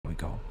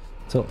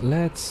So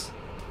let's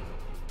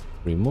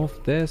remove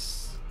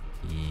this.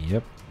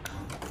 Yep.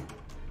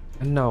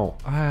 And now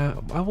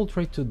I will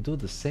try to do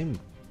the same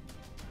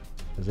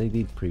as I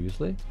did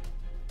previously.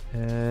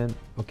 And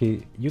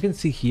okay, you can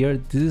see here,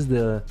 this is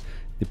the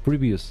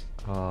previous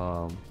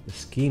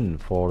skin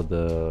for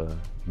the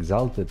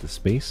Exalted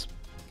SPACE.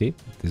 Okay,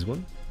 this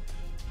one.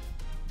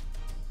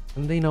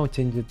 And they now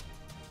changed it,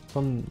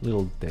 some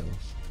little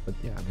details, but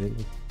yeah, they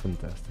look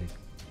fantastic.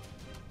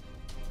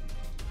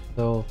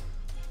 So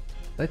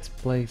let's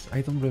place,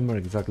 I don't remember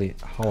exactly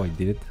how I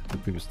did it the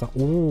previous time.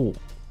 Oh,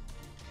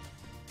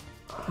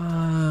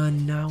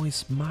 now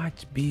it's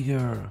much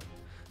bigger.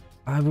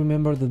 I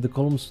remember that the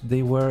columns,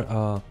 they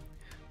were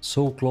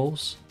so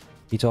close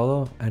each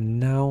other, and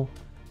now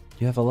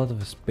you have a lot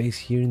of space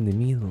here in the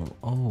middle.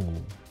 Oh,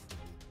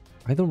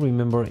 I don't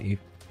remember if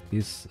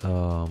this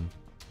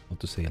what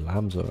to say,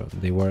 lamps, or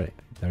they were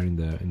there in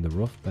the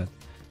roof, but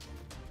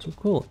so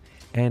cool.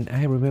 And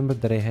I remember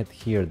that I had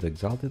here the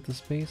Exalted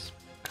SPACE.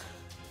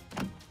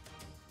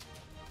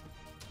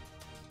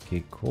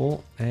 Okay,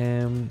 cool.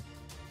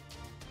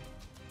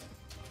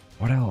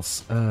 What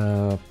else?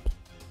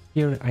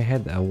 Here I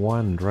had a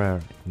one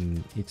rare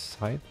in each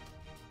side.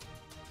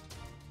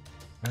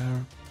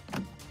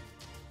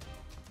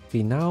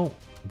 Okay, now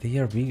they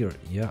are bigger.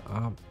 Yeah.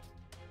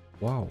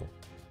 Wow.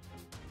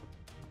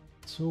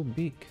 So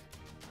big.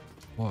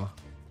 Wow.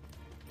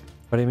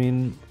 But I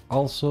mean,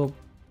 also,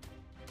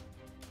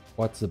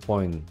 what's the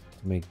point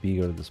to make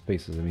bigger the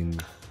spaces? I mean,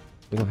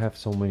 we don't have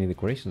so many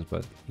decorations,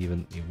 but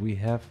even if we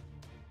have,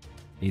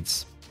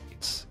 it's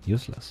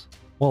useless.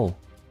 Well,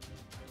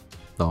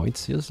 no,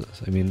 it's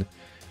useless. I mean,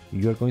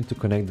 you're going to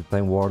connect the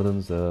Time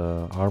Wardens,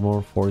 the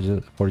armor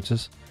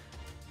forges,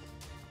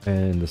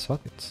 and the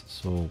sockets.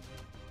 So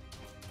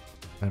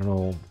I don't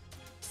know.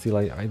 Still,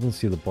 I don't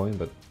see the point.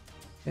 But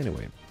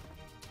anyway,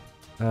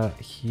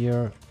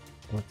 here,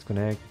 let's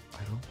connect.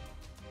 I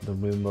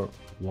don't remember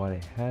what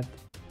I had.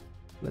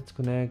 Let's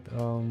connect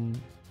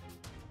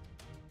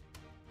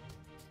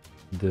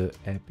the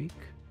epic,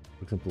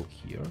 for example,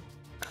 here.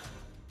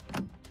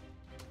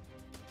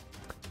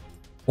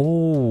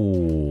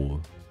 Oh,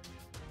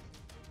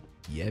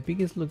 the epic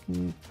is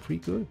looking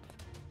pretty good.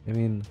 I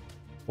mean,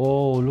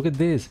 oh, look at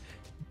this.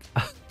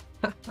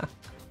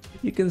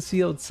 You can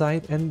see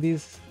outside, and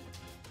this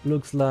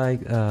looks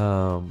like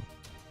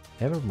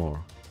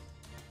Evermore.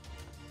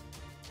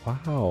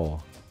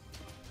 Wow,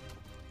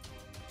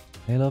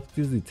 I love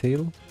this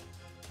detail.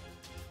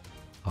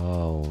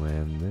 Oh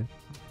man,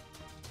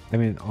 I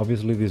mean,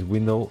 obviously this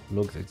window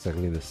looks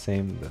exactly the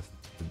same as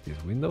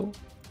this window,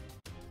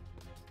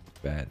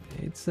 but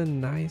it's a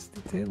nice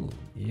detail.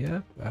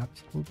 Yep,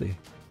 absolutely.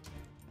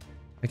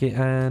 Okay,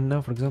 and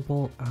now for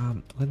example,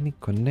 let me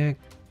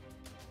connect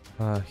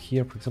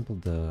here, for example,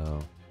 the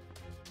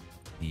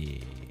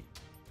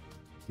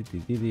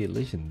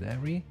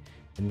legendary,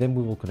 and then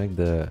we will connect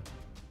the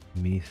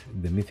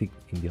mythic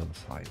in the other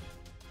side.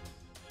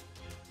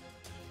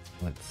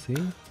 Let's see.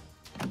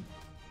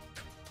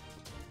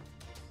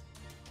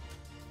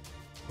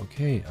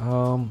 Okay,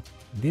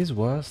 this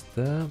was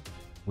the,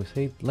 we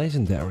say,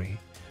 legendary.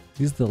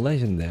 This is the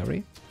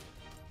legendary.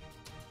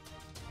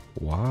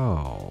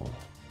 Wow,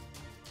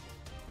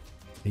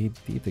 they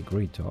did a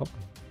great job.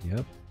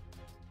 Yep.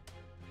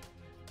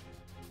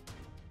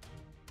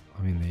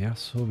 I mean, they are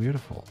so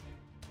beautiful.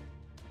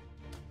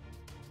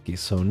 Okay,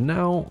 so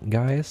now,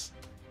 guys,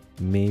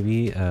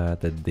 maybe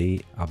that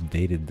they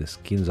updated the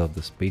skins of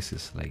the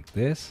spaces like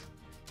this.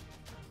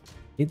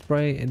 It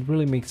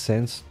really makes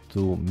sense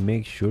to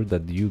make sure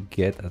that you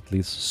get at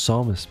least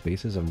some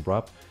spaces and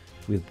wrap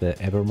with the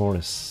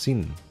Evermore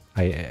scene,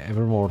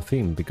 Evermore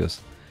theme, because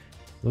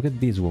look at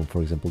this one,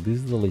 for example. This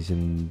is the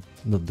legend,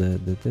 no, the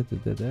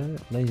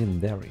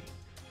legendary.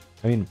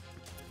 I mean,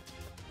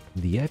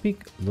 the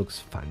epic looks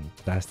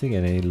fantastic,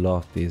 and I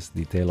love this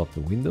detail of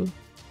the window.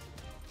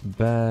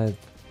 But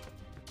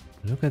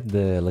look at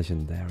the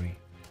legendary,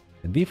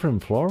 a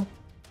different floor,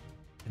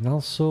 and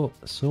also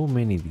so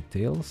many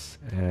details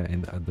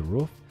and at the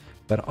roof.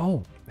 But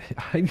oh,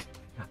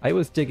 I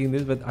was checking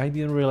this, but I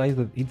didn't realize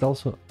that it's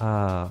also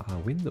a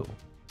window.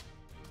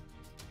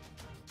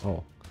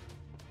 Oh,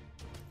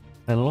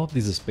 I love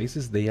these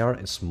spaces. They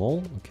are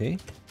small. Okay,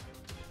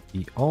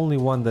 the only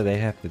one that I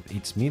have that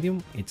it's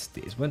medium, it's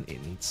this one, and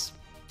it's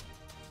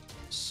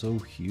so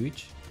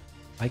huge.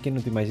 I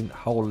cannot imagine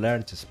how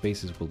large the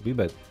spaces will be,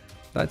 but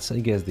that's, I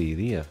guess, the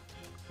idea.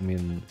 I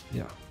mean,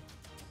 yeah,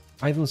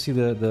 I don't see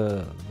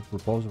the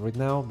proposal right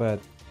now, but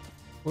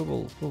we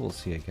will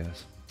see, I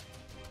guess.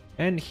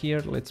 And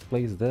here, let's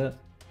place the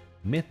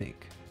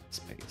mythic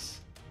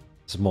space.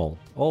 Small.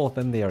 All of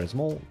them, they are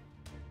small,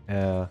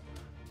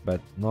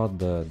 but not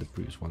the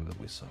previous one that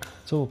we saw.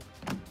 So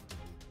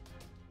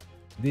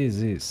this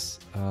is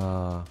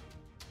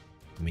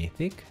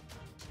mythic,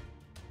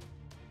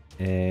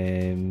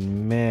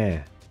 and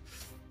meh,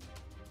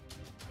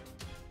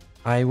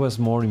 I was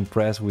more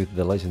impressed with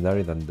the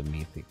legendary than the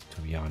mythic,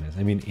 to be honest.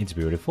 I mean, it's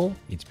beautiful.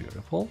 It's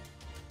beautiful.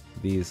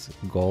 This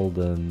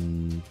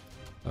golden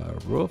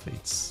roof,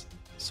 it's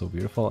so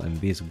beautiful, and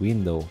this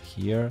window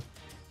here,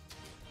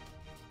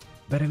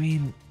 But I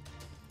mean,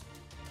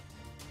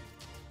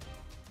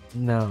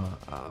 no,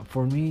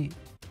 for me,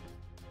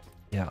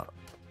 yeah,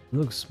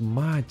 looks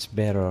much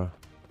better.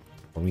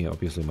 For me,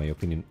 obviously, my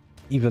opinion.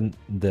 Even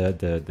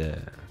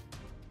the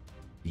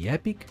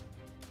epic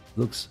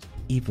looks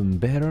even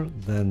better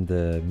than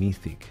the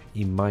mythic,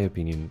 in my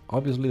opinion.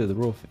 Obviously, the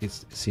roof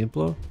is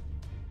simpler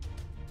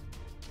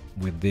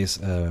with this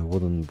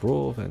wooden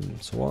roof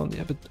and so on.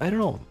 Yeah, but I don't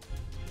know.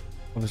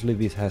 Obviously,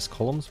 this has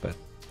columns, but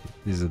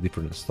this is a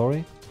different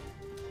story.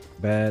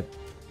 But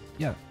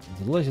yeah,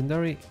 the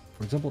legendary,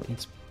 for example,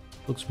 it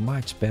looks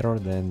much better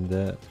than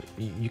the.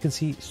 You can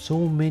see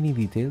so many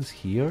details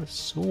here,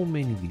 so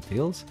many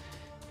details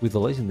with the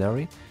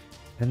legendary,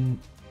 and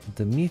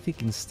the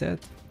mythic instead.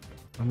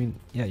 I mean,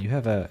 yeah, you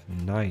have a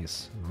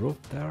nice roof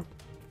there.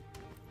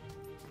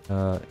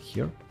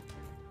 Here.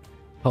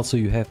 Also,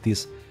 you have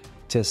this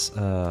chest,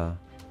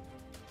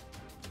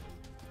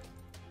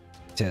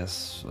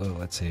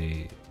 let's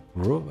say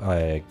roof,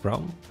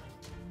 ground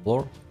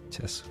floor,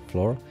 chest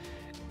floor.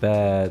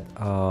 But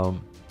I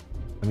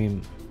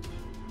mean,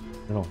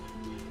 I don't know.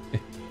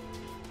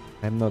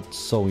 I'm not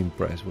so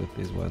impressed with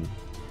this one,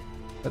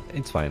 but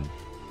it's fine.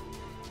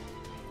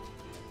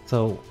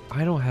 So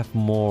I don't have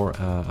more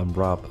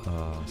unwrap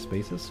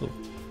spaces, so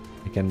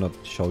I cannot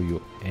show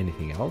you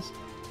anything else.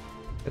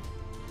 But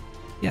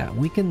yeah,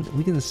 we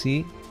can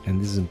see, and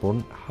this is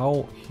important,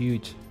 how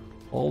huge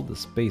all the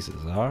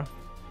spaces are.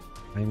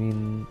 I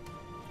mean,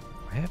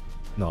 I have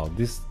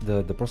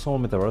the personal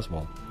metaverse.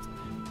 Well,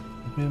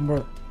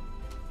 remember,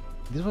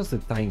 this was the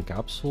time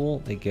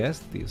capsule, I guess.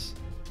 This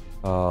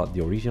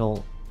the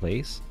original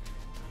place.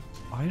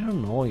 I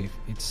don't know if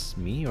it's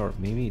me or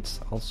maybe it's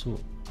also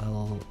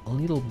a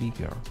little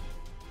bigger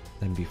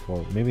than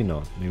before. Maybe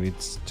not. Maybe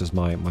it's just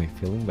my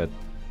feeling, but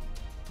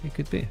it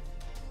could be.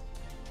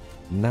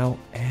 Now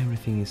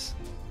everything is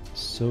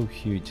so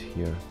huge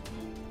here.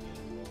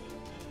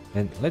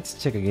 And let's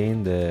check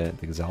again the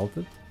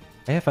Exalted.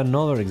 I have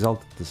another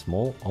Exalted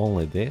small,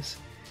 only this.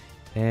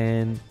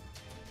 And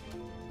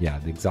yeah,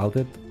 the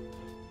Exalted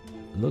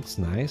looks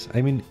nice.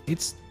 I mean,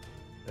 it's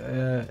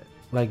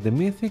like the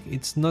Mythic,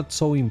 it's not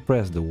so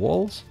impressed. The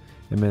walls,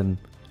 I mean,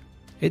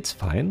 it's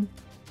fine.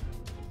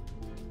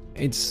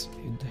 It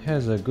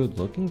has a good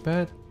looking,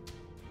 but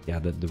yeah,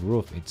 the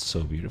roof, it's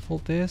so beautiful.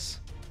 This,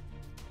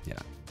 yeah.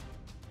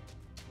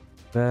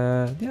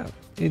 Yeah,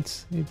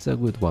 it's a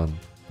good one,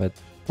 but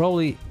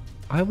probably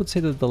I would say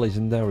that the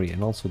legendary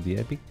and also the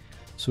epic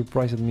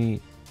surprised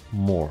me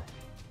more.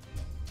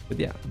 But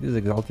yeah, this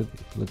Exalted,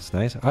 it looks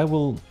nice. I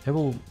will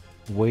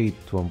wait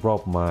to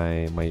unwrap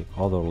my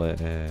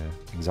other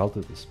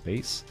Exalted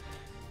SPACE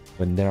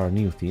when there are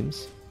new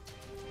themes,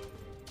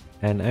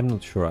 and I'm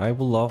not sure. I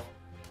would love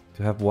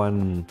to have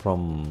one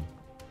from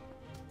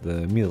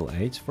the Middle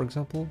Age, for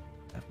example.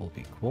 That will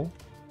be cool.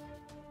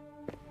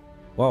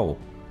 Wow.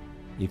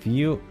 If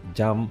you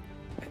jump,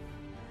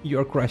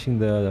 you're crashing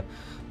the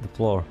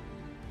floor.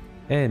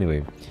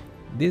 Anyway,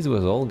 this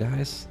was all,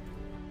 guys.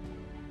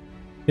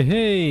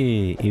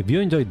 Hey, if you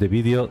enjoyed the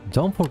video,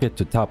 don't forget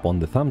to tap on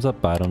the thumbs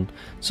up button,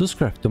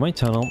 subscribe to my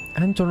channel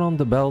and turn on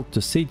the bell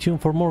to stay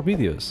tuned for more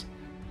videos.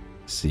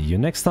 See you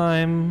next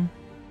time!